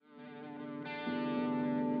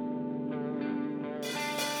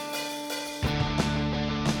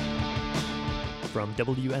From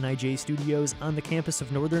WNIJ Studios on the campus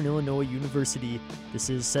of Northern Illinois University, this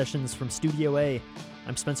is Sessions from Studio A.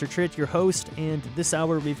 I'm Spencer Tritt, your host, and this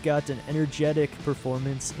hour we've got an energetic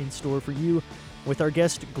performance in store for you with our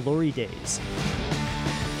guest Glory Days.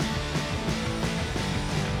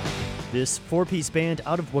 This four-piece band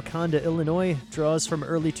out of Wauconda, Illinois, draws from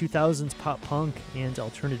early 2000s pop punk and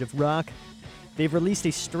alternative rock. They've released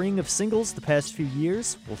a string of singles the past few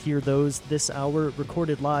years. We'll hear those this hour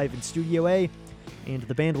recorded live in Studio A. And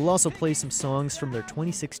the band will also play some songs from their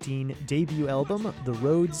 2016 debut album, The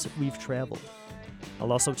Roads We've Traveled.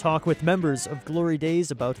 I'll also talk with members of Glory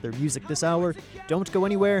Days about their music this hour. Don't go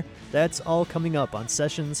anywhere. That's all coming up on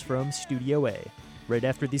Sessions from Studio A, right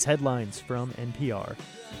after these headlines from NPR.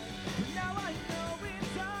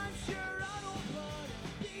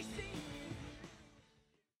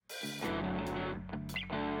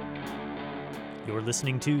 You're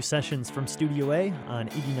listening to Sessions from Studio A on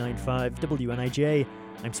 89.5 WNIJ.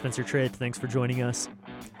 I'm Spencer Tritt. Thanks for joining us.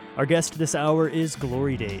 Our guest this hour is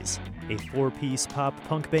Glory Days, a four-piece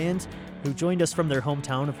pop-punk band who joined us from their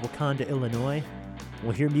hometown of Wauconda, Illinois.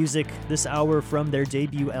 We'll hear music this hour from their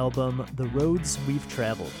debut album, The Roads We've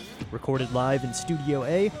Traveled, recorded live in Studio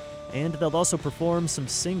A, and they'll also perform some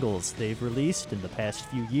singles they've released in the past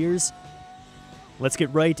few years. Let's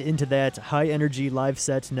get right into that high-energy live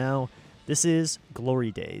set now. This is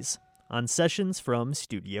Glory Days on Sessions from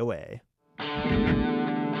Studio A.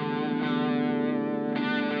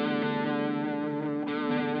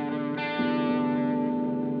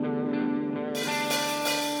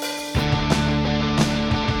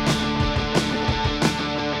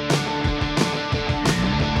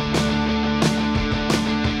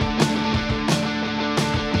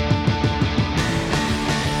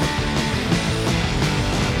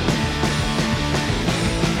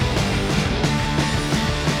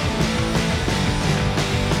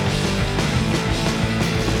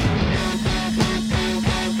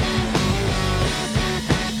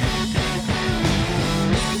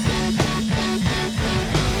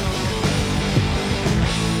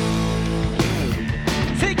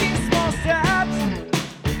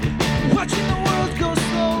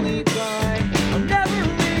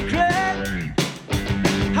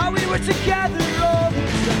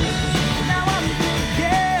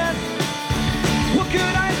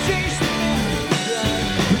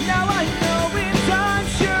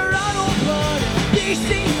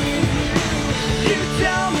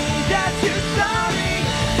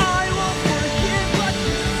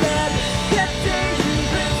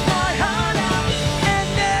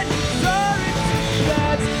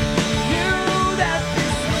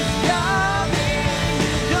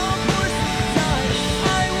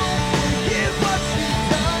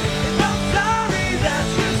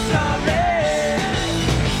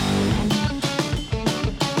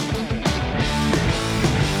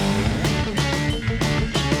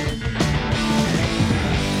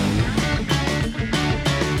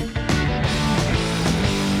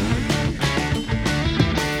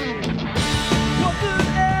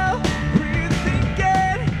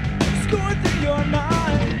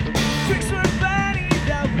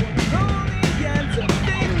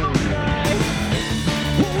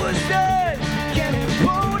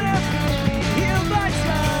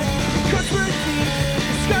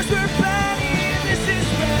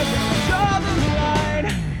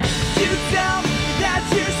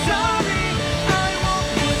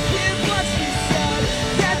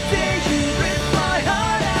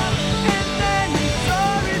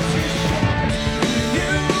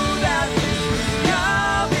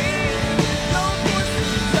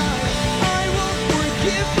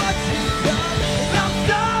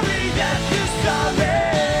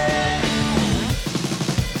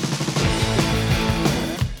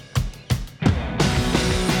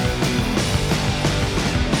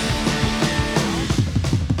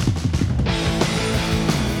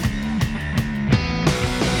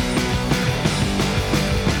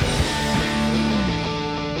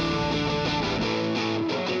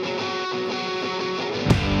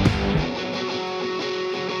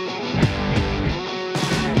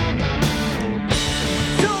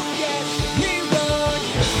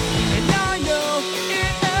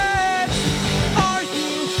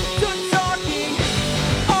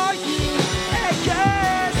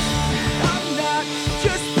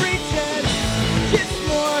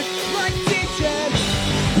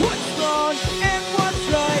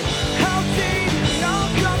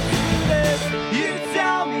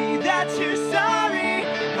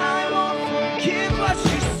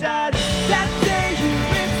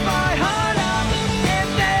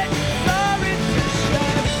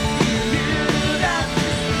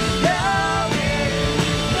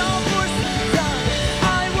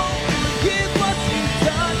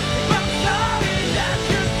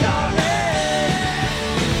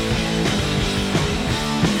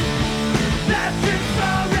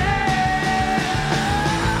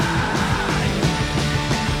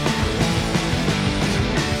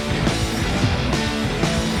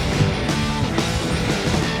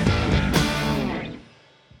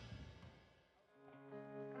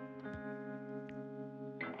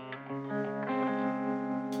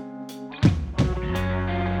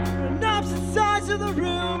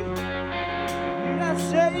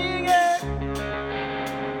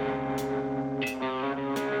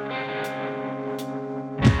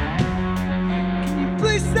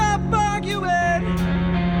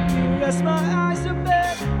 rest my eyes a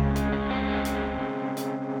bit.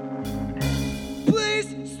 Please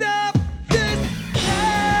stop this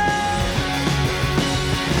now.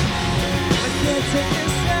 I can't take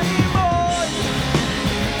this anymore.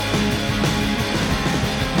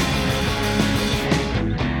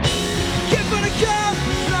 Keep gonna come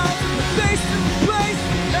down from the face to the place.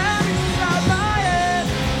 Memories inside my head.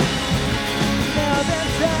 Now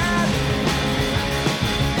they're dead.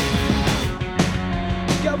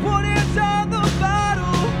 Got one hand on the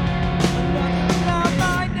bottle, another around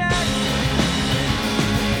my neck.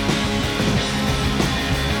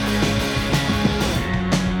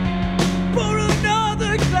 Pour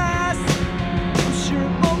another glass, I'm sure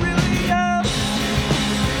it won't really help.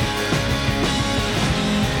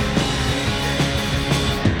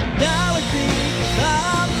 Now I think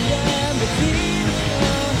I'm the remedy that's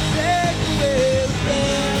gonna take away the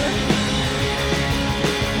pain.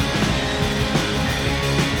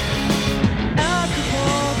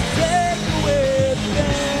 Alcohol to take away the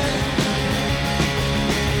pain.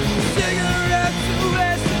 Cigarettes to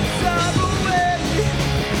waste the time away.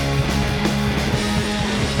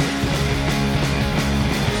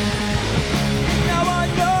 Now I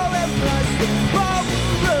know every step of the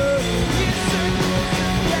road is circles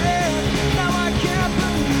again. Now I can't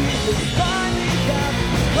believe it finally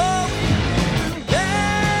happened. Going through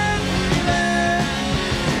Maryland.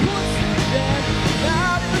 What's the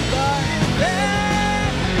best about it?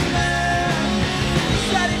 Maryland.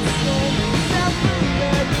 Set it slow,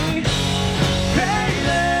 temporary.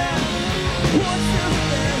 Maryland. What's the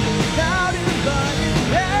best about it?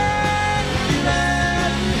 Maryland.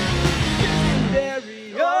 Very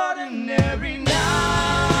ordinary now.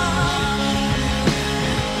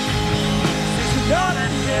 It's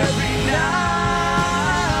ordinary now.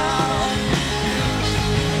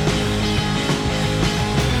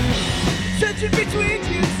 Tension between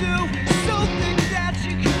you two is so thick that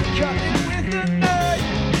you could cut it with a knife.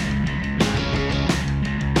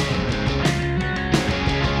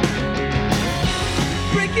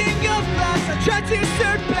 Breaking your glass, I tried to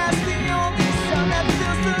surpass the only sound that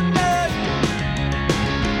fills the night.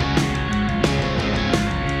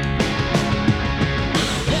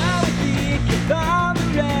 Now I think I found the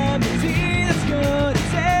remedy that's gonna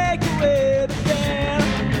take away the pain.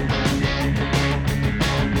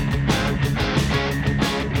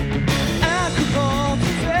 Alcohol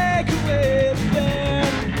to take away the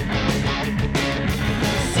pain.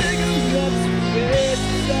 Cigarettes to waste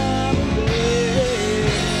the time away.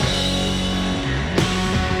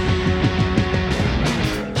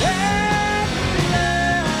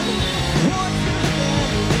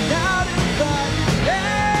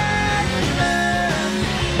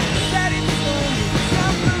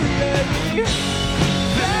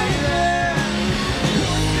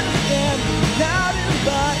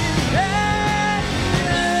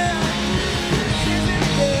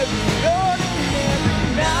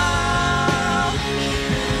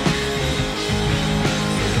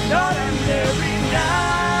 Ordinary now.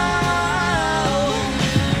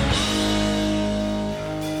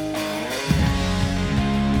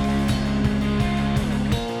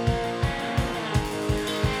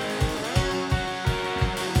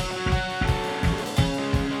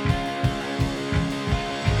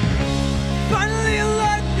 Finally, a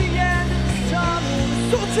light at the end of this tunnel.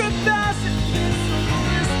 This ultra-passive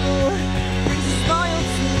blissful brings a smile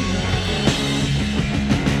to me.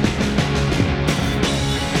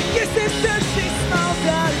 Guess it's that she smiles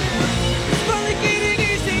at you. It's finally getting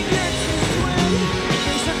easy yet to swim.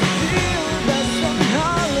 There's a feel that's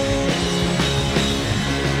unhollow.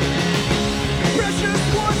 Pressure's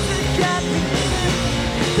once again begin.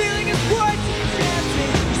 Feeling is quite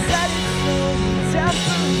enchanting. Set it slow,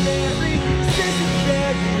 temporary. This is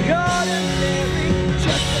very ordinary.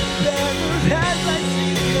 Just a pair of headlights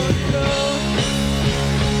in your road.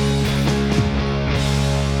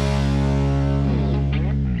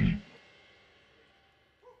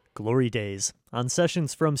 Glory Days on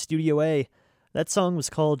Sessions from Studio A. That song was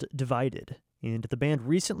called Divided, and the band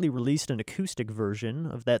recently released an acoustic version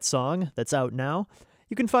of that song that's out now.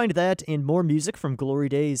 You can find that and more music from Glory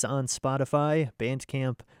Days on Spotify,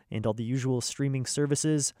 Bandcamp, and all the usual streaming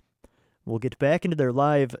services. We'll get back into their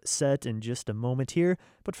live set in just a moment here,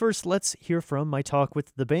 but first let's hear from my talk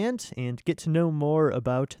with the band and get to know more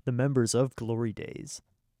about the members of Glory Days.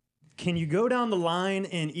 Can you go down the line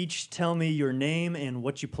and each tell me your name and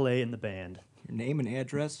what you play in the band? Your name and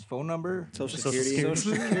address, phone number, Social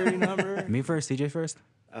Security number. Me first, CJ first.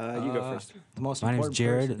 You go first. The most My name's important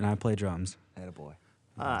Jared, person. and I play drums. Attaboy.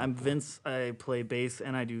 I'm Vince. I play bass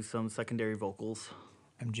and I do some secondary vocals.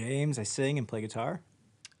 I'm James. I sing and play guitar.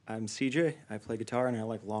 I'm CJ. I play guitar and I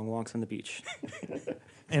like long walks on the beach.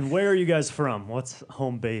 And where are you guys from? What's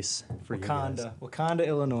home base for you guys? Wakanda,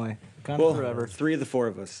 Illinois. Wakanda Well, forever. 3 of the 4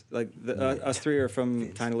 of us. Like us 3 are from a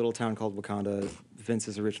tiny little town called Wakanda. Vince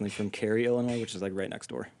is originally from Cary, Illinois, which is like right next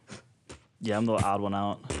door. Yeah, I'm the odd one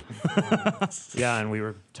out. Yeah, and we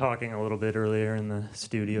were talking a little bit earlier in the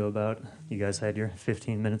studio about you guys had your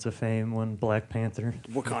 15 minutes of fame when Black Panther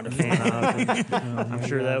Wakanda. came out. And, I'm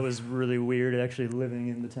sure that was really weird actually living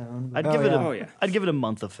in the town. I'd Oh, give it. yeah. Oh, yeah. I'd give it a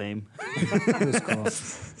month of fame. It was cool.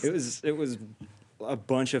 It was a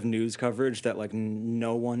bunch of news coverage that like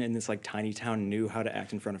no one in this like tiny town knew how to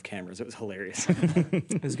act in front of cameras. It was hilarious.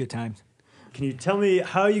 It was good times. Can you tell me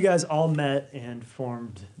how you guys all met and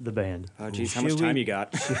formed the band? Oh, geez, how much Should we- time you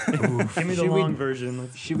got? Give me the Should we- long version.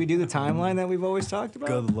 Let's- Should we do the timeline that we've always talked about?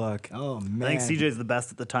 Good luck. Oh, man. I think CJ's the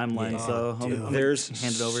best at the timeline, so I'm gonna There's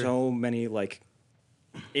hand it over. so many like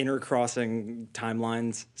intercrossing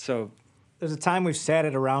timelines. So There's a time we've sat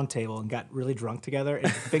at a round table and got really drunk together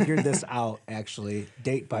and figured this out, actually,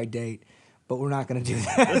 date by date. But we're not going to do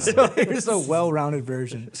that. So here's a well-rounded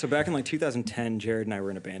version. So back in like 2010, Jared and I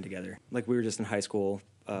were in a band together. Like we were just in high school.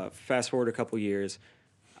 Fast forward a couple years,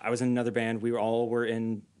 I was in another band. We were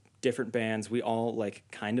in different bands. We all like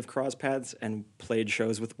kind of crossed paths and played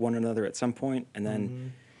shows with one another at some point. And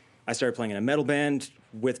then I started playing in a metal band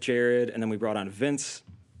with Jared, and then we brought on Vince.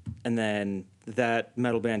 And then that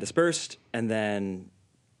metal band dispersed, and then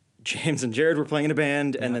James and Jared were playing in a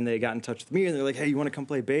band, and then they got in touch with me, and they're like, "Hey, you want to come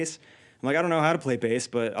play bass?" I'm like, "I don't know how to play bass,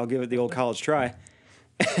 but I'll give it the old college try."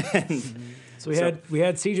 So we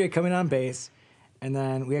had CJ coming on bass, and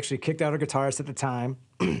then we actually kicked out our guitarist at the time.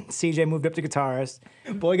 CJ moved up to guitarist.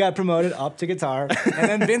 Boy got promoted up to guitar, and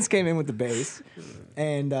then Vince came in with the bass.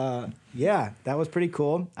 And yeah, that was pretty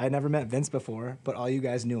cool. I had never met Vince before, but all you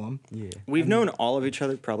guys knew him. Yeah. We've known all of each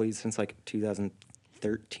other probably since like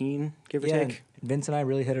 2013, give or Yeah, take. Vince and I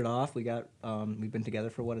really hit it off. We've been together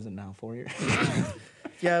for what is it now, 4 years?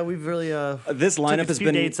 Yeah, we've really This took lineup a has few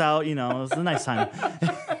been dates out. You know, it was a nice time.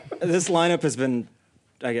 this lineup has been,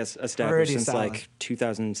 I guess, established Already since solid. like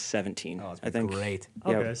 2017. Oh, it's I think. great.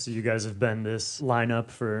 Yeah. Okay, so you guys have been this lineup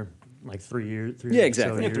for like 3 years. Yeah,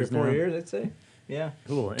 exactly. Yeah, So 3 or 4 now. years, I'd say. Yeah.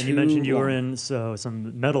 Cool. And Too you mentioned you were long. in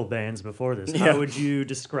some metal bands before this. Yeah. How would you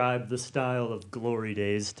describe the style of Glory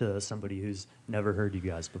Days to somebody who's never heard you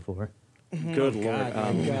guys before? Good lord.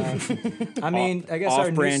 God, like, I mean, I guess our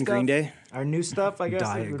new Off-brand stuff, Green Day. Our new stuff, I guess,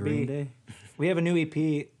 Diet would Green be. Day. We have a new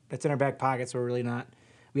EP that's in our back pocket, so we're really not.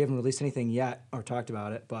 We haven't released anything yet or talked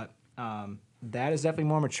about it, but that is definitely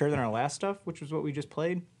more mature than our last stuff, which was what we just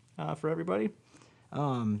played for everybody.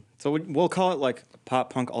 So we'll call it like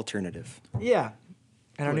pop punk alternative. Yeah,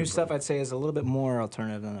 and our new stuff, I'd say, is a little bit more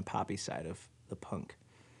alternative than the poppy side of the punk.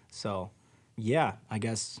 So, yeah, I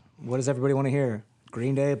guess. What does everybody want to hear?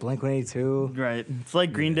 Green Day, Blink-182. Right. It's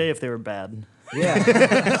like Green Day if they were bad. Yeah,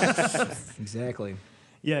 exactly.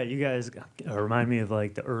 Yeah, you guys remind me of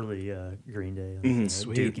like the early Green Day, like,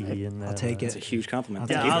 Sweet. Dookie and I'll that, take It's a it. huge compliment.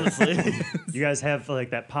 Yeah, Thank you. honestly. You guys have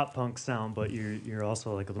like that pop punk sound, but you're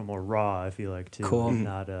also like a little more raw. I feel like too, Cool.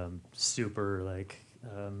 not super like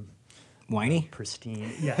Whiny?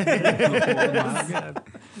 pristine. Yeah,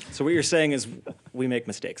 So what you're saying is we make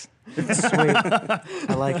mistakes. Sweet.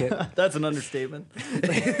 I like it. That's an understatement.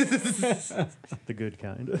 the good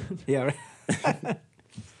kind. Yeah.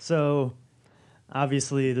 So,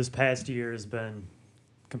 obviously, this past year has been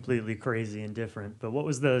completely crazy and different. But what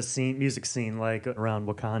was the music scene like around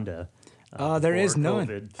Wakanda? There is before none.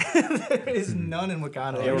 COVID? There is none in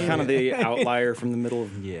Wakanda. Yeah, we're kind of the outlier from the middle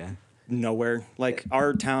of Yeah. nowhere. Like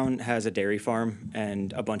our town has a dairy farm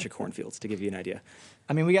and a bunch of cornfields, to give you an idea.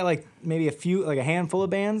 I mean, we got like maybe a handful of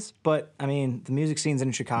bands, but I mean, the music scene's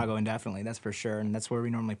in Chicago indefinitely, that's for sure, and that's where we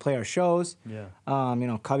normally play our shows. Yeah.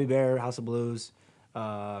 Cubby Bear, House of Blues,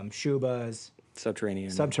 Shubas, Subterranean.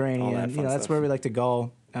 all Subterranean. that fun That's stuff. where we like to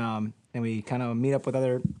go, and we kind of meet up with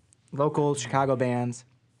other local Chicago bands.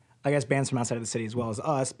 I guess bands from outside of the city as well as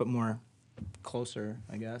us, but more closer,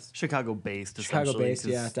 I guess. Chicago-based, Chicago-based,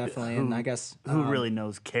 essentially, yeah, 'cause definitely, and I guess Who really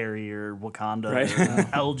knows Carrie or Wakanda Right. or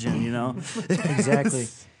Elgin, you know? exactly.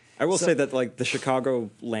 I will say that like the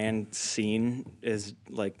Chicago land scene is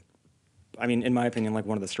like, I mean, in my opinion, like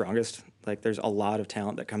one of the strongest. Like there's a lot of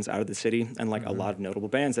talent that comes out of the city, and like a lot of notable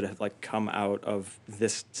bands that have like come out of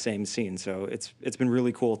this same scene. So it's been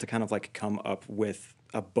really cool to kind of like come up with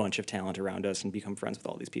a bunch of talent around us and become friends with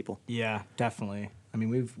all these people. Yeah, definitely. I mean,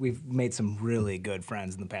 we've made some really good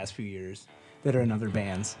friends in the past few years that are in other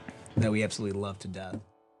bands that we absolutely love to death.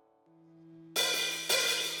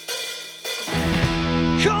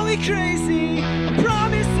 Call me crazy, I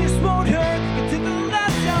promise this won't hurt. But to the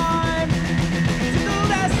last time, to the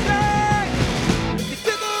last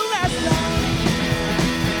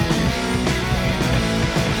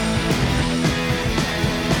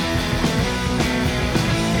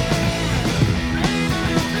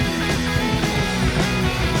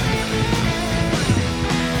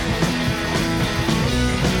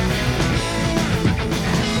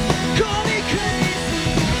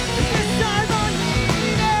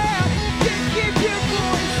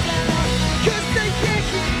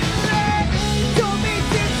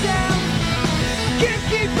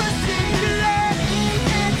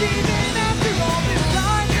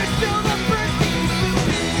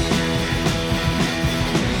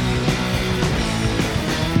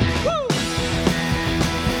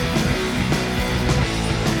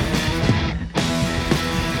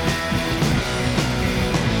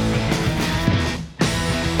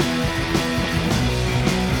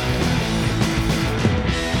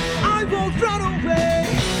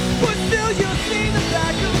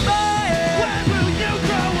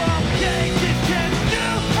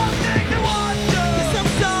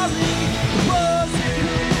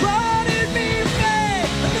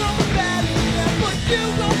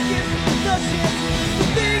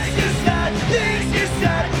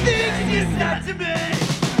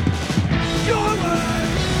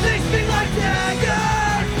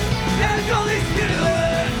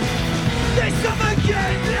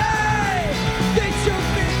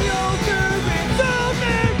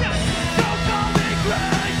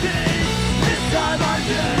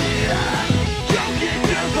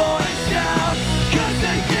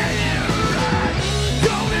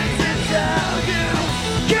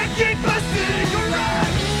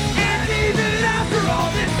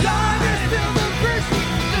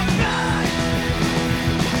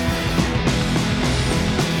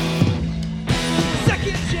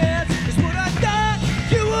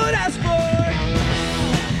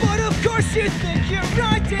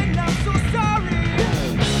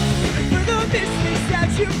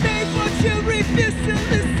if you still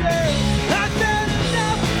listen, I've had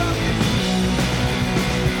enough of it.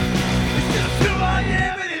 It's just who I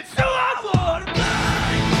am and it's who I wanna be.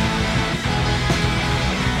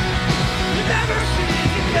 You never see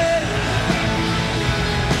it again.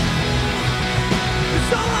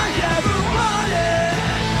 It's all I ever wanted.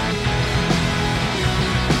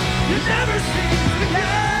 You never see it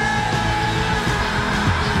again.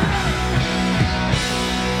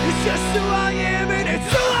 It's just who I am and it's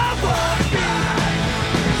who I wanna be.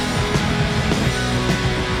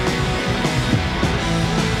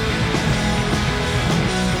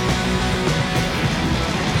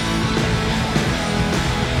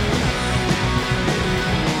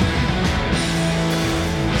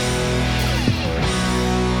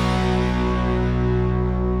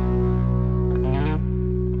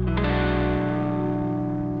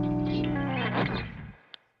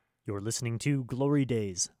 You're listening to Glory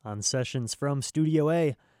Days on Sessions from Studio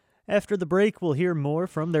A. After the break, we'll hear more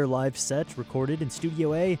from their live set recorded in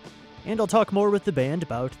Studio A, and I'll talk more with the band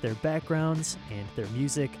about their backgrounds and their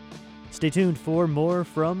music. Stay tuned for more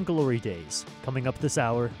from Glory Days, coming up this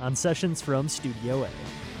hour on Sessions from Studio A.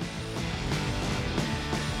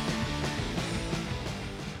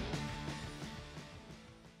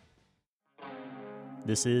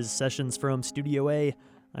 This is Sessions from Studio A.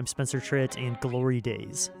 I'm Spencer Tritt, and Glory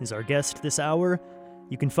Days is our guest this hour.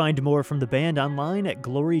 You can find more from the band online at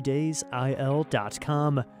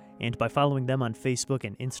glorydaysil.com and by following them on Facebook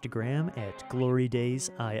and Instagram at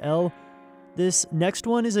glorydaysil. This next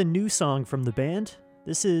one is a new song from the band.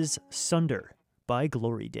 This is Sunder by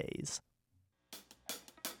Glory Days.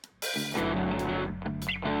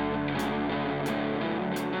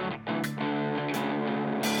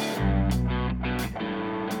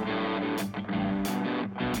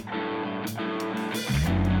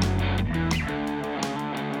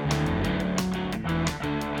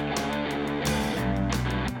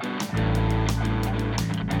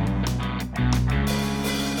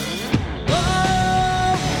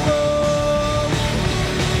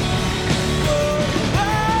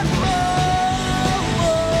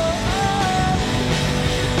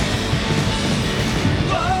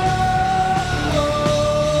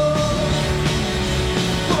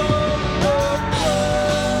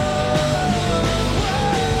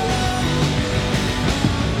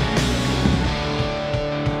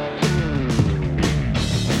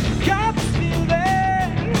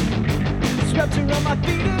 Swept around my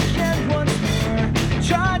feet again once more.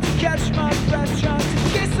 Tried to catch my breath, trying to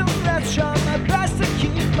get some breath, trying my best to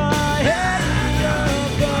keep my head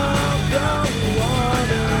above the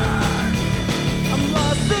water. I'm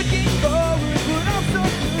lost looking forward, but I'm so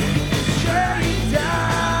looking straight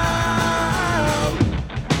down.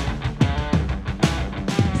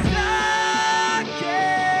 Stuck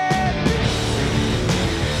in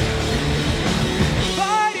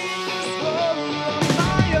fighting this war on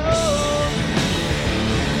my own.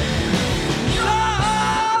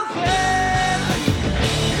 Solving,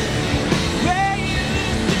 where you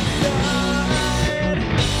listen.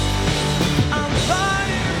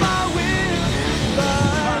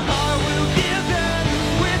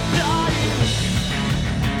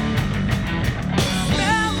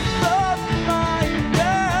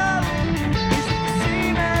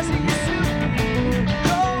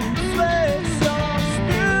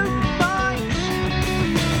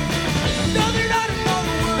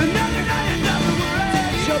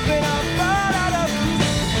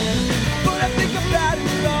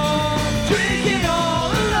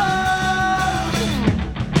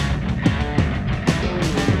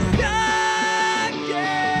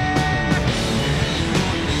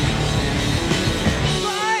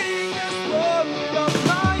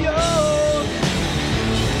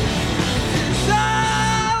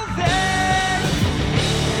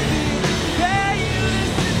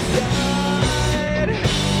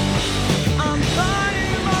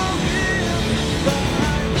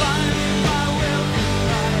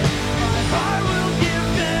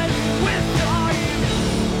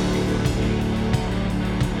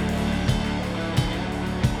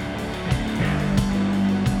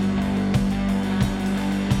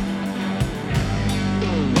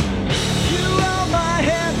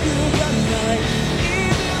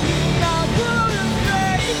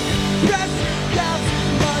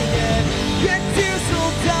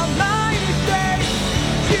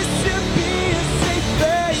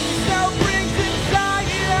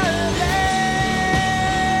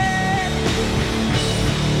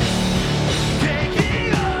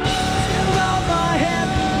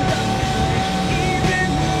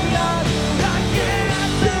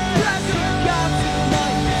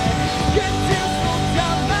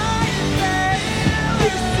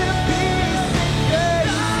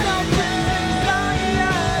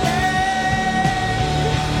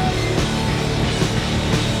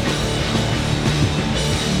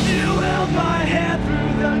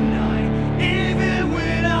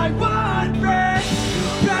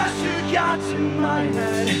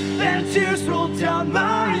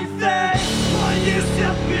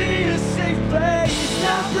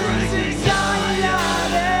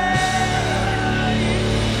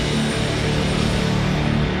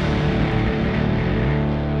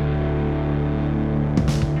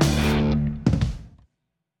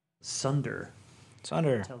 Sunder. It's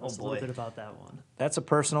under. Tell us a boy. little bit about that one. That's a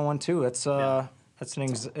personal one too. That's that's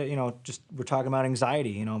an just we're talking about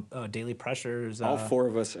anxiety. Daily pressures. All four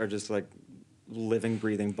of us are just like living,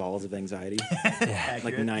 breathing balls of anxiety,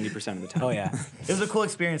 like 90% of the time. Oh yeah. It was a cool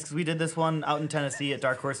experience because we did this one out in Tennessee at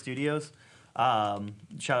Dark Horse Studios.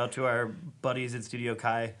 Shout out to our buddies at Studio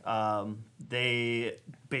Kai. They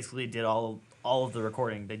basically did all of the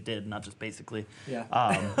recording. They did, not just basically. Yeah.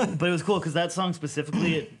 But it was cool because that song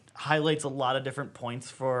specifically, it highlights a lot of different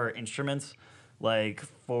points for instruments. Like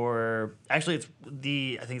I think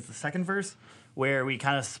it's the second verse where we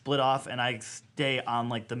kind of split off and I stay on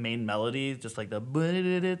like the main melody, just like the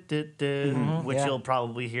which yeah. you'll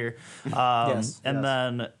probably hear. Yes, and yes.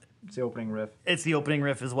 then It's the opening riff. it's the opening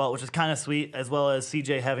riff as well, which is kind of sweet, as well as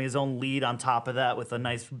CJ having his own lead on top of that with a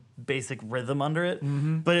nice basic rhythm under it.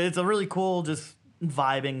 But it's a really cool, just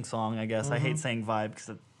vibing song, I guess. I hate saying vibe because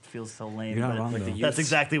it feels so lame. You're not but wrong, Like the though. that's youths.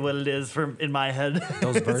 exactly what it is in my head.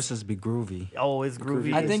 Those verses be groovy. Always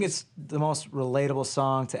groovy. I think it's the most relatable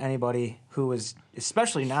song to anybody who is,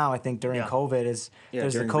 especially now. I think during Yeah. COVID there's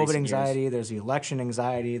the during COVID recent anxiety, there's the election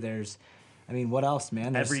anxiety, there's, what else,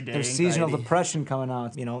 man? Everyday There's seasonal anxiety. depression coming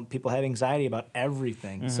out. People have anxiety about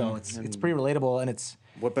everything, so it's pretty relatable, and it's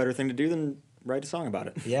What better thing to do than write a song about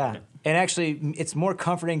it? yeah. And actually, it's more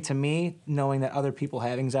comforting to me knowing that other people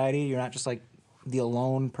have anxiety. You're not just like the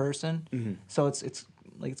alone person. So it's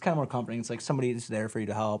kind of more comforting. It's like somebody is there for you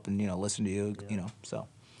to help and listen to you. So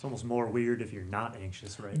It's almost more weird if you're not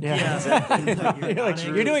anxious, right?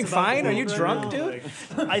 you're doing fine. Are you drunk, dude?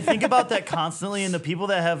 I think about that constantly, and the people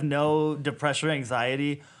that have no depression or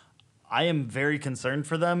anxiety, I am very concerned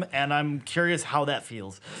for them, and I'm curious how that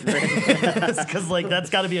feels. Because that's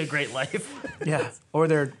got to be a great life. Yeah. Or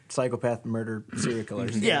they're psychopath, murder, serial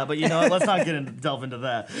killers. Yeah, but let's not delve into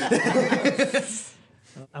that.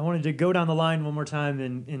 I wanted to go down the line one more time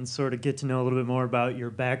and sort of get to know a little bit more about your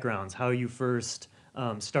backgrounds, how you first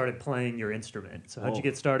started playing your instrument. So how'd you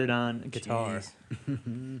get started on guitar?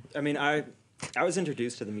 I mean, I was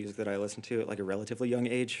introduced to the music that I listened to at like a relatively young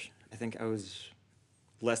age. I think I was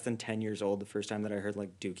less than 10 years old the first time that I heard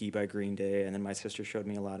like Dookie by Green Day, and then my sister showed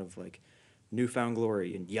me a lot of like Newfound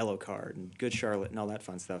Glory and Yellow Card and Good Charlotte and all that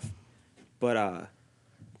fun stuff. But I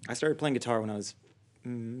started playing guitar when I was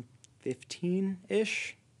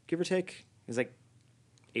 15-ish, give or take. It was like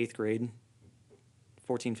 8th grade,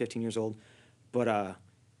 14, 15 years old. But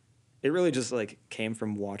it really just like came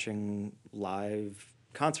from watching live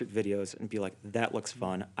concert videos and be like, that looks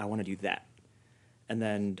fun. I want to do that. And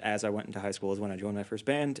then as I went into high school is when I joined my first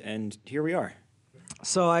band, and here we are.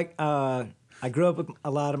 So I grew up with a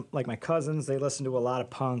lot of, like, my cousins. They listened to a lot of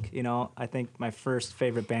punk. I think my first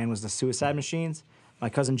favorite band was the Suicide Machines. My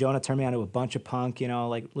cousin Jonah turned me on to a bunch of punk,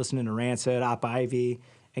 like listening to Rancid, Op Ivy,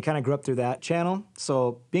 and kind of grew up through that channel.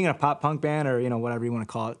 So being in a pop punk band, or whatever you want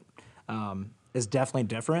to call it, is definitely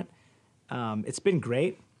different. It's been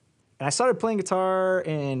great. And I started playing guitar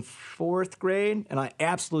in 4th grade, and I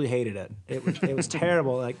absolutely hated it. It was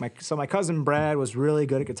terrible. So my cousin Brad was really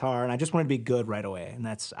good at guitar, and I just wanted to be good right away, and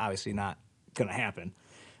that's obviously not going to happen.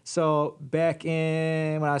 So back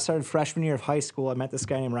when I started freshman year of high school, I met this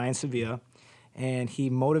guy named Ryan Sevilla, and he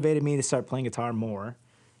motivated me to start playing guitar more.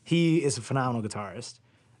 He is a phenomenal guitarist.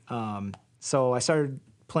 So I started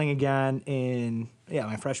playing again in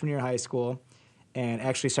my freshman year of high school, and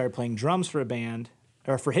actually started playing drums for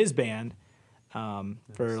his band,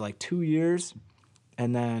 for like 2 years,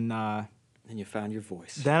 and then And you found your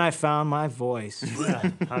voice. I found my voice.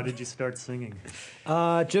 Yeah. How did you start singing?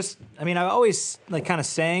 I always like kind of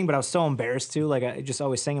sang, but I was so embarrassed to. Like, I just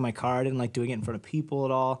always sang in my car. I didn't like doing it in front of people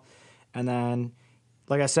at all. And then,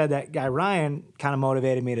 like I said, that guy Ryan kind of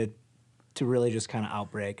motivated me to really just kind of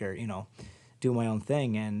outbreak or do my own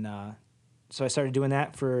thing. And so I started doing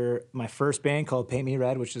that for my first band called Paint Me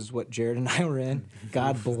Red, which is what Jared and I were in.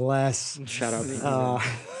 God bless. Shout out.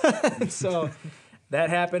 So that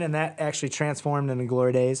happened, and that actually transformed into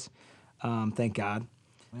Glory Days. Thank God.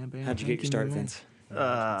 How'd you get your start, Vince?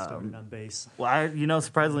 Started on bass. Well,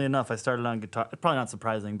 surprisingly enough, I started on guitar. Probably not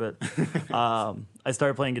surprising, but I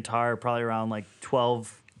started playing guitar probably around like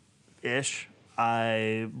 12-ish.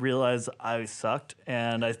 I realized I sucked,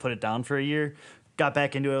 and I put it down for a year. Got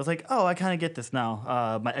back into it. I was like, oh, I kind of get this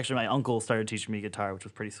now. My uncle started teaching me guitar, which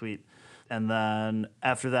was pretty sweet. And then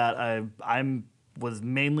after that, I was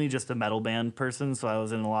mainly just a metal band person, so I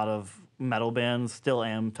was in a lot of metal bands. Still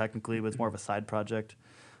am technically, but it's more of a side project.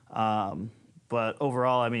 But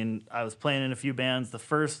overall, I was playing in a few bands. The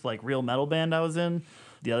first like real metal band I was in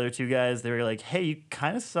the other two guys, they were like, hey, you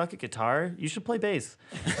kind of suck at guitar. You should play bass.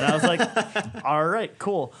 And I was like, all right,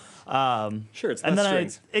 cool. Sure, it's and less then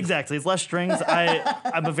strings. Exactly, it's less strings.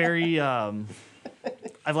 I'm a very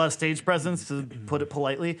I have a lot of stage presence, to put it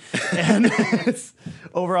politely, and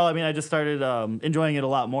overall, I mean, I just started enjoying it a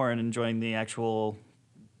lot more and enjoying the actual.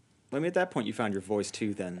 Maybe at that point you found your voice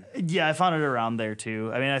too. Then Yeah, I found it around there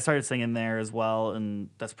too. I mean, I started singing there as well, and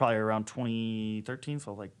that's probably around 2013,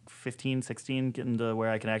 so like 15, 16, getting to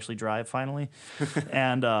where I can actually drive finally,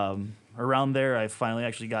 and. Around there, I finally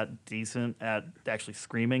actually got decent at actually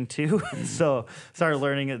screaming too. So started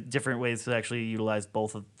learning different ways to actually utilize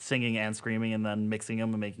both of singing and screaming, and then mixing them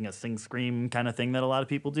and making a sing scream kind of thing that a lot of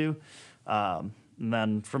people do. And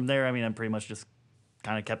then from there, I mean, I'm pretty much just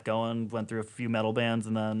kind of kept going, went through a few metal bands,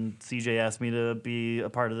 and then CJ asked me to be a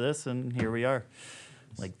part of this, and here we are.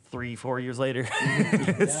 Like 3-4 years later.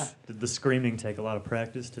 Did the screaming take a lot of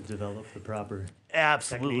practice to develop the proper?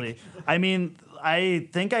 Absolutely. I mean, I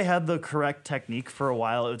think I had the correct technique for a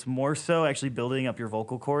while. It's more so actually building up your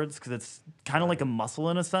vocal cords, because it's kind of like a muscle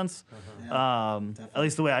in a sense. At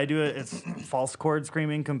least the way I do it, it's false chord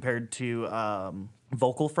screaming compared to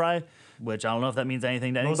vocal fry, which I don't know if that means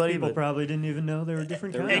anything to Most anybody. people But probably didn't even know there were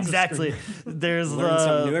different kinds. exactly. There's learn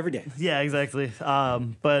something new every day. Yeah, exactly.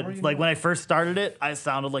 But like when I first started it, I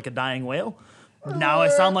sounded like a dying whale. Now I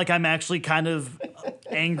sound like I'm actually kind of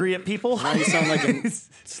angry at people. now you sound like a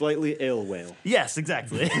slightly ill whale. Yes,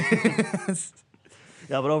 exactly.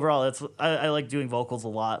 Yeah, but overall, I like doing vocals a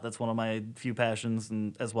lot. That's one of my few passions,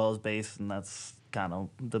 and as well as bass, and that's kind of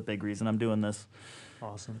the big reason I'm doing this.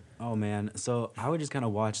 Awesome. Oh man, so I would just kind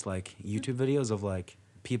of watch like YouTube videos of like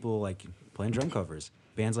people like playing drum covers,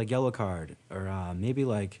 bands like Yellow Card, or maybe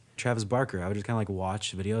like Travis Barker. I would just kind of like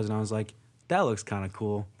watch videos, and I was like, that looks kind of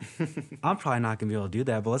cool. I'm probably not gonna be able to do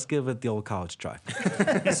that, but let's give it the old college try.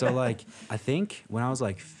 So like, I think when I was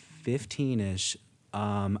like 15-ish,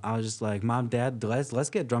 I was just like, Mom, Dad, let's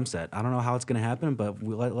get a drum set. I don't know how it's gonna happen, but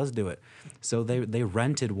let's do it. So they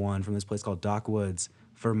rented one from this place called Doc Woods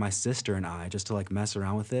for my sister and I, just to like mess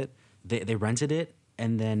around with it. They rented it,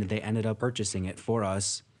 and then they ended up purchasing it for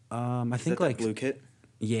us. I Is think that like that blue kit?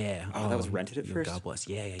 yeah. Oh, that was rented at first? God bless.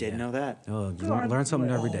 Yeah. Didn't know that. Oh, you learn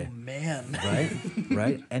something every day. Man. Right,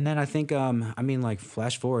 right. And then I think, I mean, like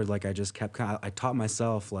flash forward, like I just kept I taught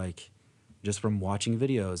myself like just from watching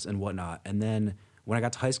videos and whatnot. And then when I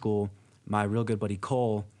got to high school, my real good buddy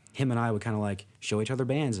Cole, him and I would kind of like show each other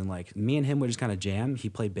bands, and like me and him would just kind of jam. He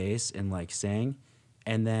played bass and like sang,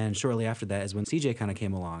 and then shortly after that is when CJ kind of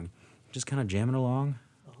came along, just kind of jamming along.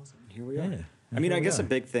 Here we are. Yeah. I mean, Here I we guess a are.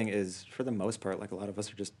 big thing is, for the most part, like a lot of us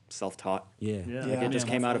are just self-taught. Yeah. Yeah. Like it just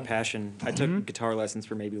came out of definitely. passion. I took guitar lessons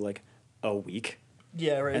for maybe like a week.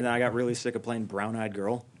 Yeah, right. And then I got really sick of playing Brown Eyed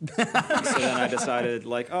Girl. So then I decided,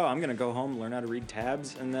 like, oh, I'm going to go home, learn how to read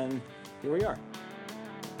tabs, and then here we are.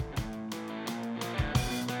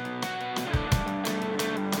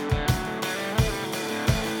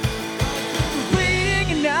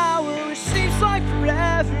 Waiting an hour, which seems like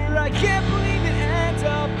forever. I can't believe it ends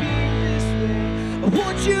up being this way. I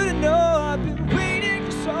want you to know I've been waiting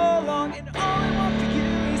for so long, and all I want for you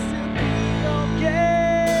is to be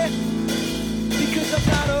okay. Because I'm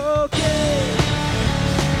not okay.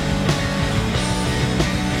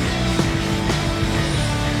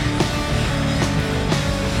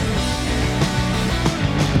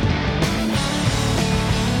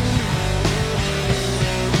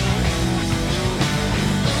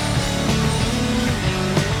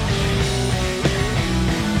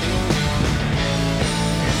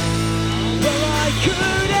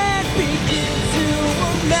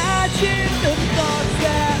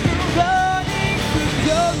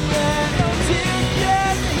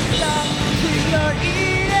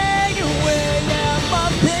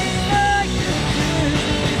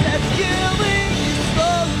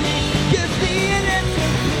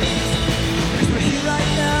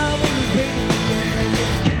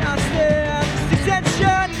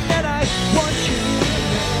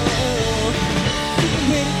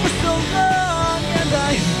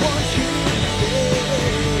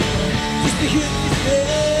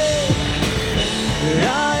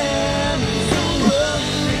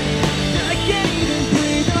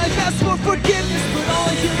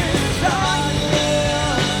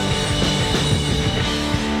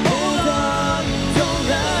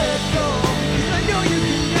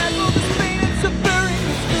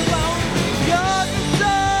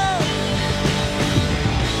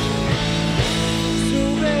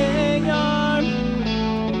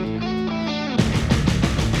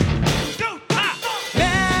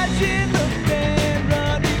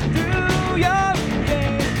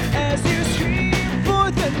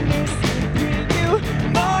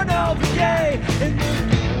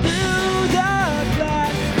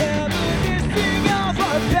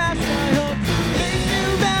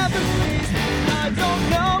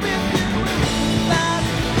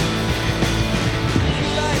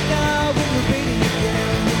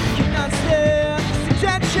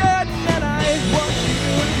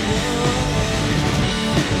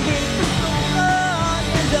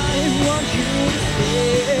 to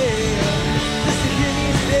stay. Just to hear me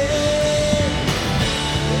say,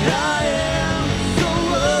 I am so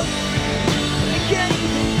worried. I can't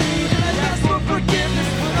even breathe, and I ask for forgiveness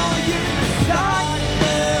for all you decide.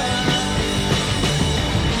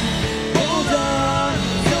 Hold on,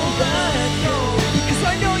 don't let go, because I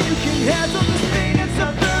know you can handle this pain and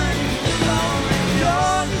suffering.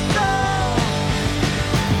 You're the soul.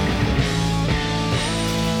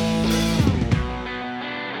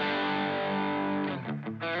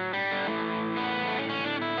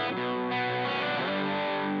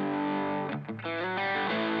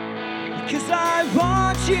 Because I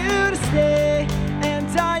want you to stay, and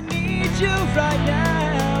I need you right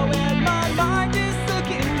now. And my mind is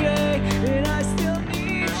looking gray, and I still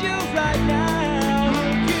need you right now.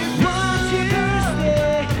 I want you to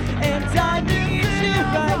stay, and I need you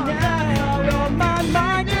right now. Oh, my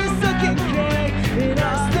mind is looking gray, and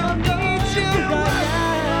I still need you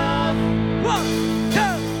right now. 1, 2,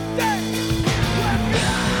 3, let's go!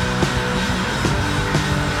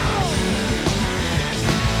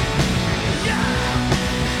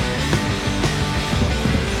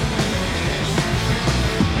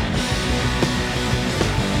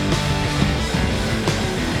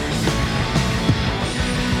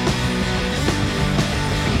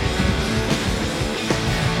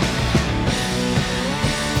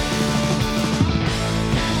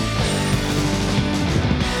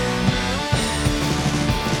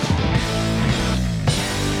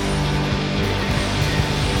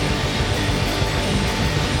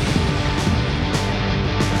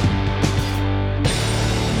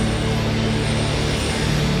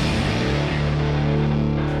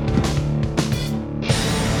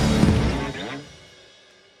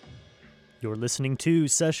 You're listening to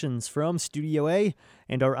Sessions from Studio A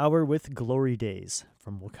and our hour with Glory Days.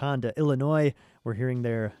 From Wakanda, Illinois, we're hearing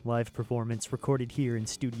their live performance recorded here in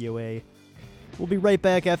Studio A. We'll be right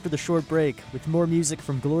back after the short break with more music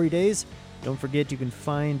from Glory Days. Don't forget you can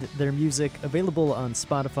find their music available on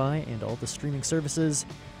Spotify and all the streaming services,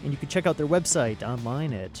 and you can check out their website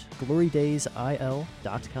online at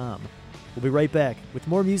glorydaysil.com. We'll be right back with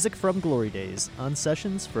more music from Glory Days on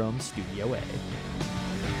Sessions from Studio A.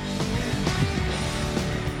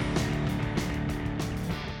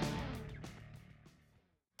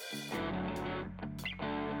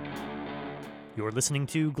 You're listening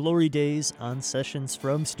to Glory Days on Sessions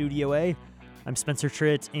from Studio A. I'm Spencer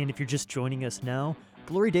Tritt, and if you're just joining us now,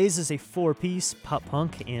 Glory Days is a 4-piece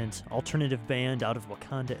pop-punk and alternative band out of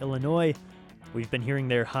Wakanda, Illinois. We've been hearing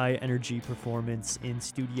their high-energy performance in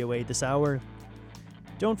Studio A this hour.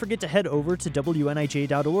 Don't forget to head over to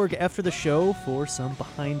WNIJ.org after the show for some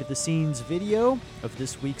behind-the-scenes video of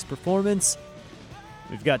this week's performance.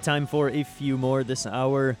 We've got time for a few more this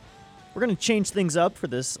hour. We're going to change things up for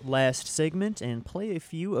this last segment and play a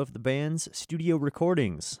few of the band's studio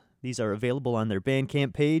recordings. These are available on their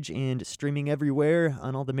Bandcamp page and streaming everywhere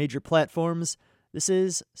on all the major platforms. This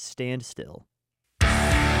is Stand Still.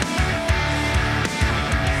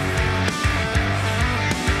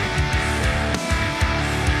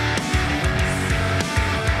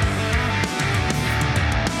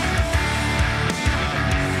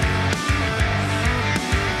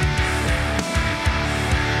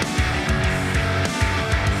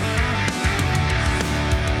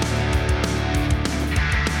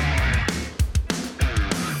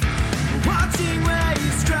 Watching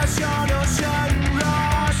waves crash on ocean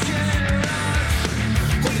rushing.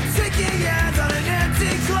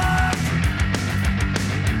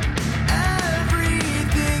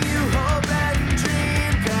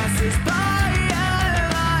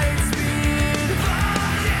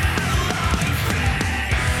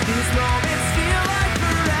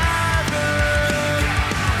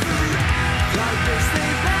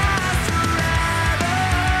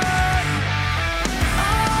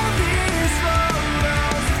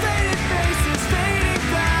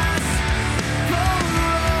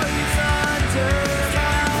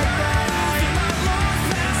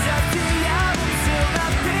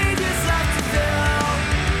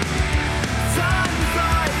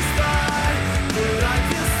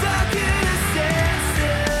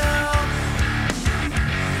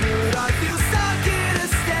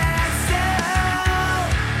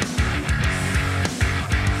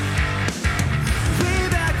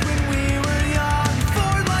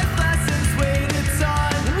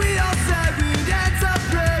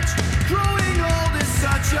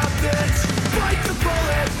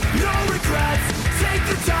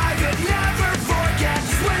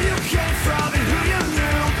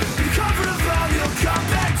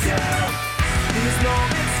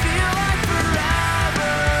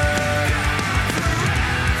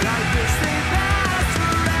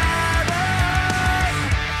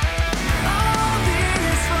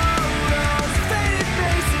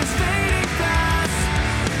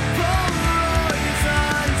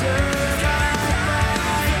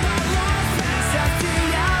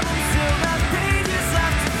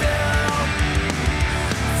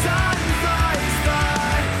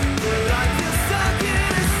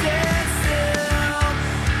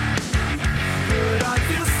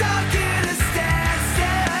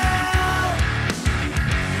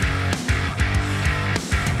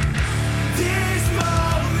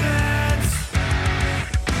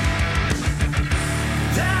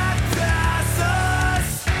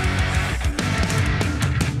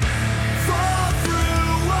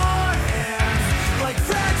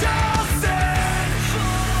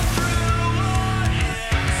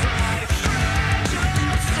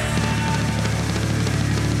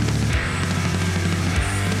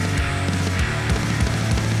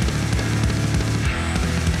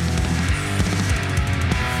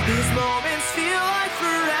 These moments feel like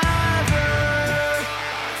forever,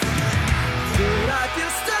 but I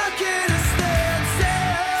feel stuck in a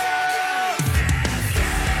standstill.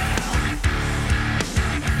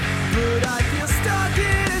 But I feel stuck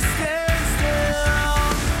in a standstill.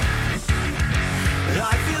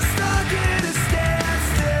 I feel stuck in a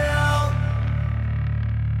standstill.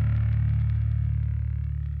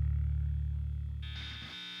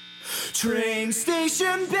 Train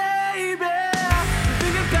station, baby.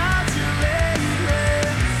 Think about you lately.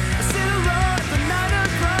 I sit alone at the 9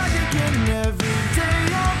 o'clock again. Every day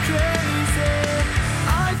you're crazy.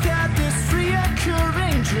 I've had this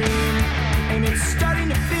reoccurring dream, and it's starting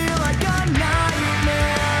to feel like a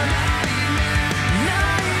nightmare.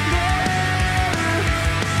 Nightmare.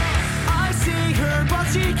 I see her, but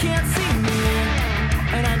she can't see me,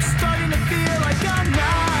 and I'm starting to feel like I'm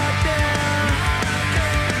not there.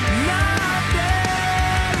 Not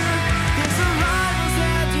there. These arrivals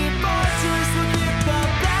and departures will get the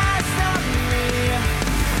best of me.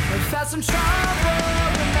 I've had some trouble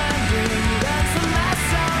remembering that's the last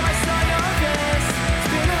time I saw your face. It's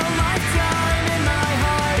been a lifetime in my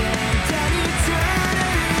heart and an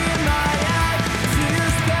eternity in my eye.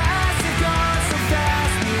 Years pass and gone so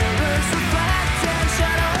fast. Mirrors reflect and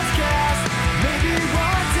shadows cast. Maybe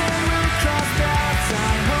one day we'll cross paths.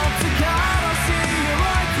 I hope to God I'll see you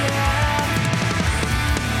again.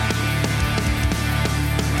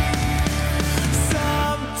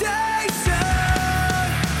 Someday soon,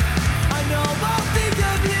 I know I'll think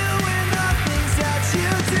of you and the things that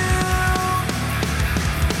you do.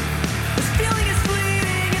 This feeling is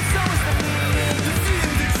fleeting and so is the meaning. The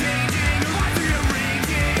seasons are changing, your life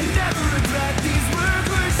rearranging, and never regret these words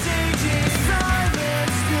we're exchanging.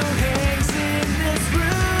 Silence still hangs in this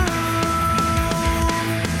room.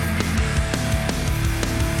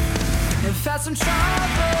 I've had some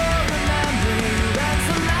trouble remembering that's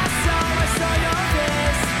the last time I saw your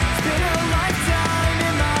face. It's been a lifetime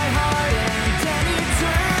in my heart and an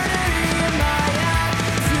eternity in my eye.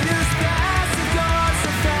 Years pass and gone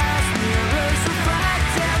so fast. Mirrors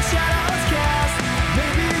reflect and shadows cast.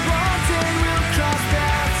 Maybe one day we'll cross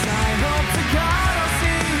paths. I hope to God I'll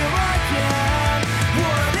see you again.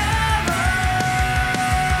 Whatever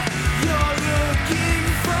you're looking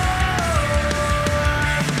for,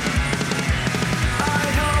 I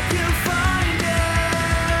hope you find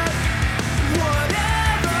it.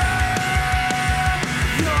 Whatever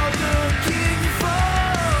you're looking for,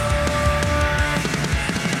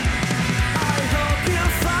 I hope you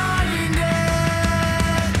find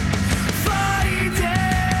it. Find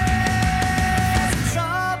it.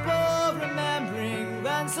 Trouble remembering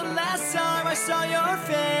when's the last time I saw your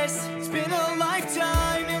face. It's been a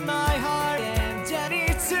lifetime in my heart and an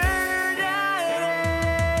eternity.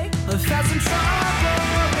 I've had some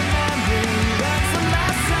trouble remembering when's the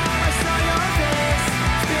last time I saw your face.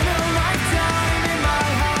 It's been a lifetime in my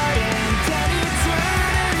heart and an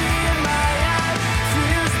eternity in my eye.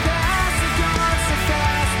 Years pass and gone so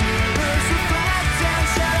fast. Mirrors reflect and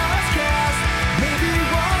shadows cast. Maybe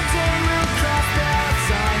one day we'll cross paths.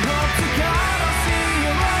 I hope to God I'll see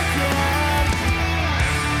you again.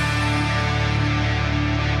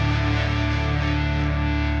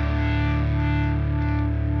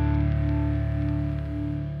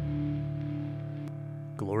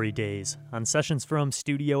 Glory Days on Sessions from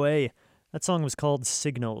Studio A. That song was called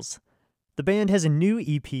Signals. The band has a new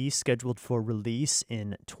EP scheduled for release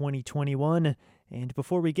in 2021, and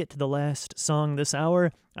before we get to the last song this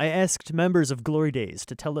hour, I asked members of Glory Days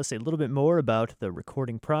to tell us a little bit more about the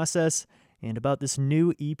recording process and about this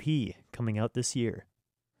new EP coming out this year.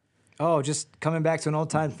 Oh, just coming back to an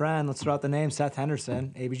old-time friend. Let's throw out the name, Seth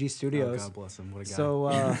Henderson, ABG Oh, Studios. God bless him. What a guy. So,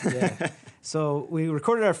 yeah. So we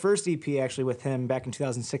recorded our first EP actually with him back in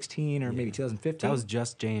 2016 or maybe 2015. that was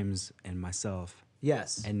just James and myself,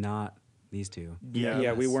 yes. and not these two.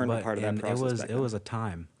 Yeah, we weren't a But- part of that and process. it was a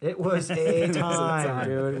time. It was a time,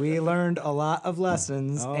 dude. We learned a lot of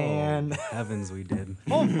lessons, Oh, and heavens, we did.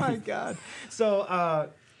 oh my god. So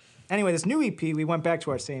anyway, this new EP, we went back to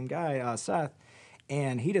our same guy, Seth,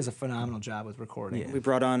 and he does a phenomenal job with recording. We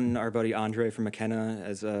brought on our buddy Andre from McKenna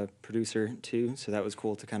as a producer too, so that was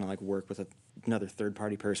cool to kind of like work with another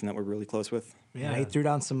third-party person that we're really close with. Yeah, he threw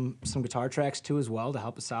down some guitar tracks too as well to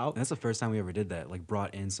help us out. That's the first time we ever did that. Like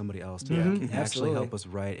brought in somebody else to Mhm, actually absolutely. help us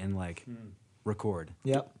write and like record.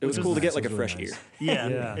 Yep. It was Which cool was to get nice. like It a was fresh really ear.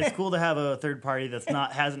 nice. Yeah, it's cool to have a third party that's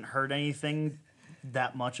hasn't heard anything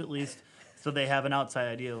that much at least. So they have an outside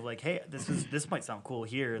idea of like, hey, this might sound cool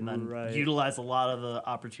here, and then Right. utilize a lot of the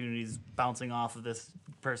opportunities bouncing off of this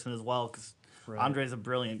person as well. Because Andre's a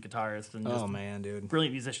brilliant guitarist and just Oh man, dude.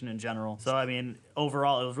 brilliant musician in general. So I mean,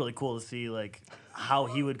 overall, it was really cool to see like how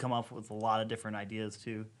he would come up with a lot of different ideas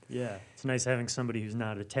too. Yeah, it's nice having somebody who's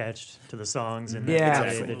not attached to the songs and Yeah,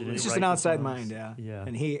 that didn't it's just write an the outside songs. mind, yeah. Yeah.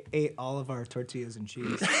 And he ate all of our tortillas and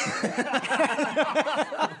cheese.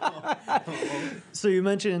 So you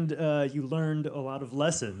mentioned you learned a lot of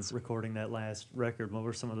lessons recording that last record. What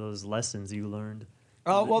were some of those lessons you learned?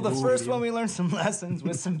 Oh, well, the first one we learned some lessons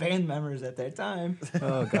with some band members at that time.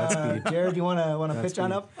 Oh, Godspeed. Jared, you want to pitch on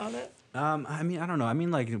Godspeed. up on it? I mean, I don't know. I mean,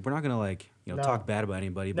 like, we're not gonna like, No. talk bad about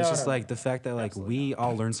anybody, but No, it's just no, like the fact that like we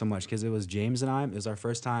all learned so much because it was James and I. It was our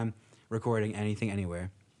first time recording anything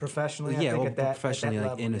anywhere. Professionally, I Yeah, think well, at that professionally, at that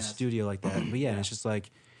like level, in a yes. studio like that. But yeah, and it's just like,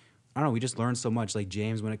 I don't know. We just learned so much. Like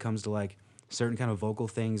James, when it comes to like certain kind of vocal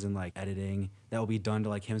things and like editing that will be done to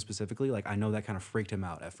like him specifically. Like I know that kind of freaked him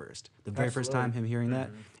out at first. The very first time him hearing that,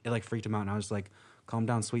 it like freaked him out, and I was just like, calm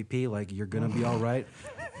down, sweet pea. Like you're gonna be all right.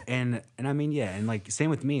 And I mean, yeah, and like same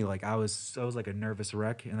with me. Like I was like a nervous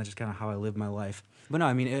wreck, and that's just kind of how I lived my life. But no,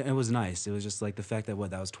 I mean, it was nice. It was just like the fact that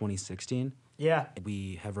that was 2016. Yeah.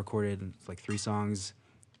 We have recorded like 3 songs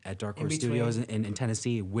at Dark In Horse between. Studios in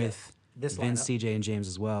Tennessee with This Vince, lineup. CJ, and James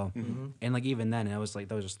as well. And like even then, it was like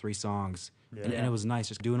that was just 3 songs, and it was nice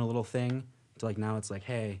just doing a little thing to like now it's like,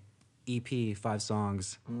 hey, EP 5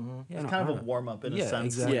 songs. Yeah, It's no, kind I of a don't know. warm up in a Yeah,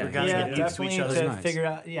 sense. exactly. We're kind of Yeah, getting used to each definitely other. to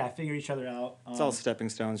Nice. figure each other out. It's all stepping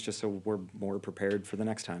stones just so we're more prepared for the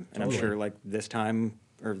next time. And I'm sure like this time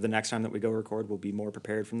or the next time that we go record, we'll be more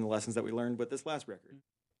prepared from the lessons that we learned with this last record.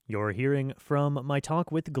 You're hearing from my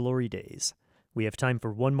talk with Glory Days. We have time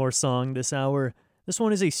for one more song this hour. This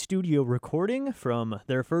one is a studio recording from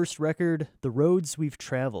their first record, The Roads We've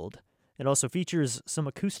Traveled. It also features some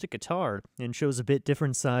acoustic guitar and shows a bit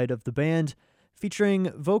different side of the band.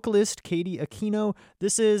 Featuring vocalist Katie Aquino,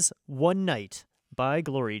 this is One Night by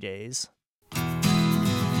Glory Days.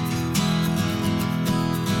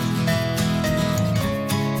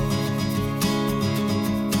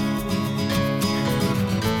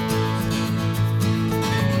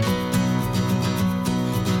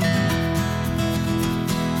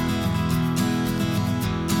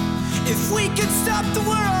 If we could stop the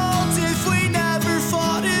world, if we never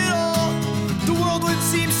fought at all, the world would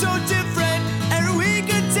seem so different, and we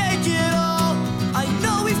could take it all. I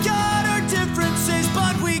know we've got our differences,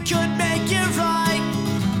 but we could make it right.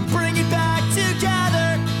 Bring it back together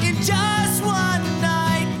in just one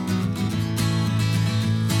night.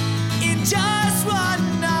 In just one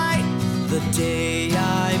night. The day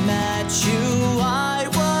I met you, I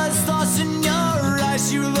was lost in your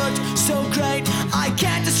eyes. You looked so great, I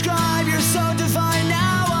can't describe. You're so divine.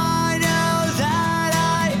 Now I know that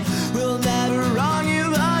I will never wrong you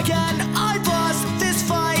again. I've lost this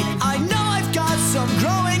fight. I know I've got some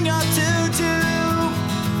growing up to do.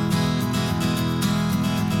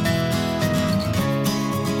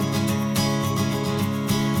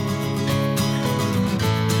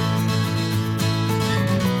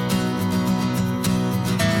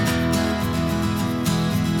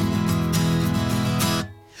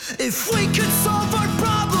 If we could solve our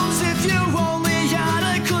problems, if you only had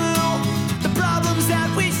a clue, the problems that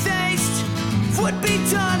we faced would be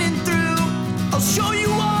done and through. I'll show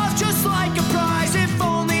you off just like a prize, if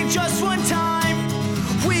only just one time.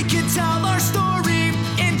 We could tell our story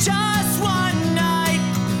in just one night.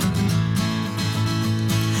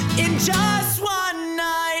 In just one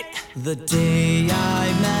night. The day I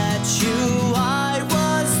met you, I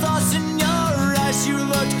was lost in your eyes. You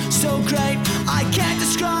looked so great, I can't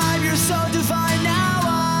describe. You're so divine. Now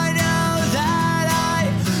I know that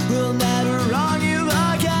I will never wrong you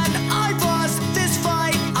again. I've lost this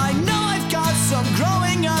fight. I know I've got some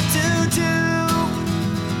growing up to do.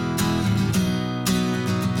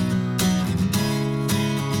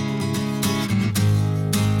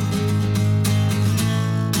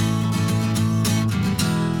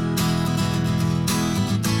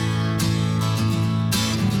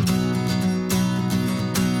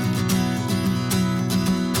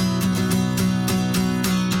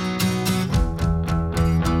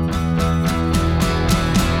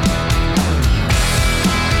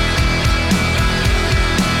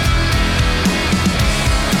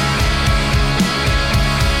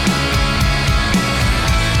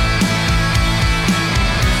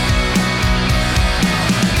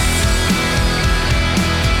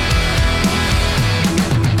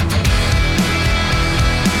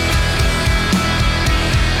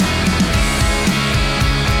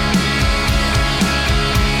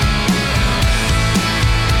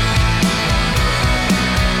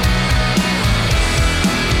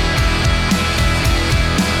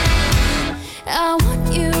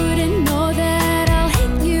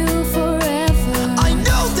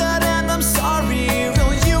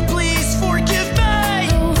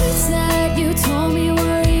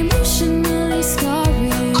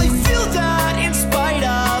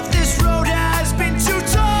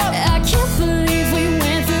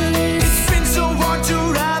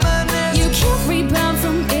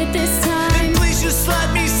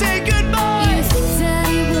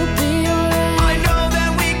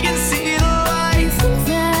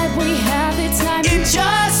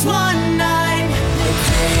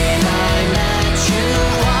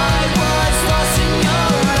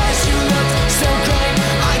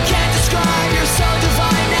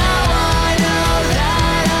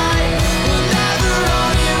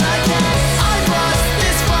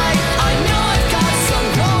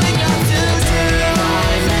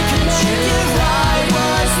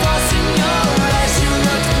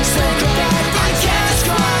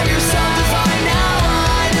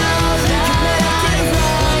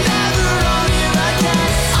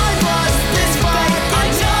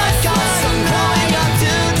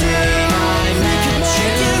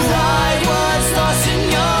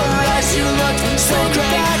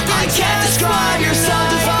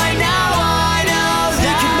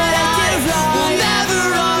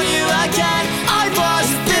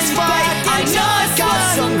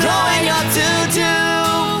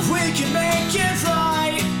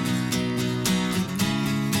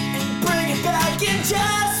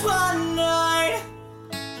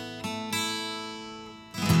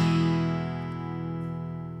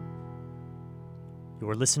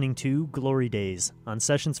 You're listening to Glory Days on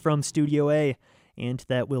Sessions from Studio A, and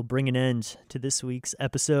that will bring an end to this week's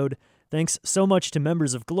episode. Thanks so much to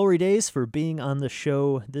members of Glory Days for being on the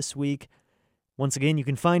show this week. Once again, you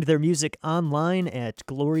can find their music online at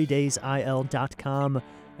glorydaysil.com,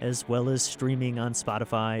 as well as streaming on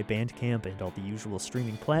Spotify, Bandcamp, and all the usual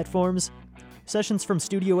streaming platforms. Sessions from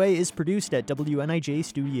Studio A is produced at WNIJ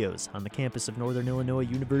Studios on the campus of Northern Illinois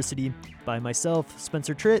University by myself,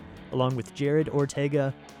 Spencer Tritt, along with Jared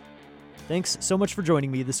Ortega. Thanks so much for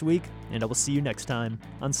joining me this week, and I will see you next time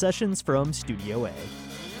on Sessions from Studio A.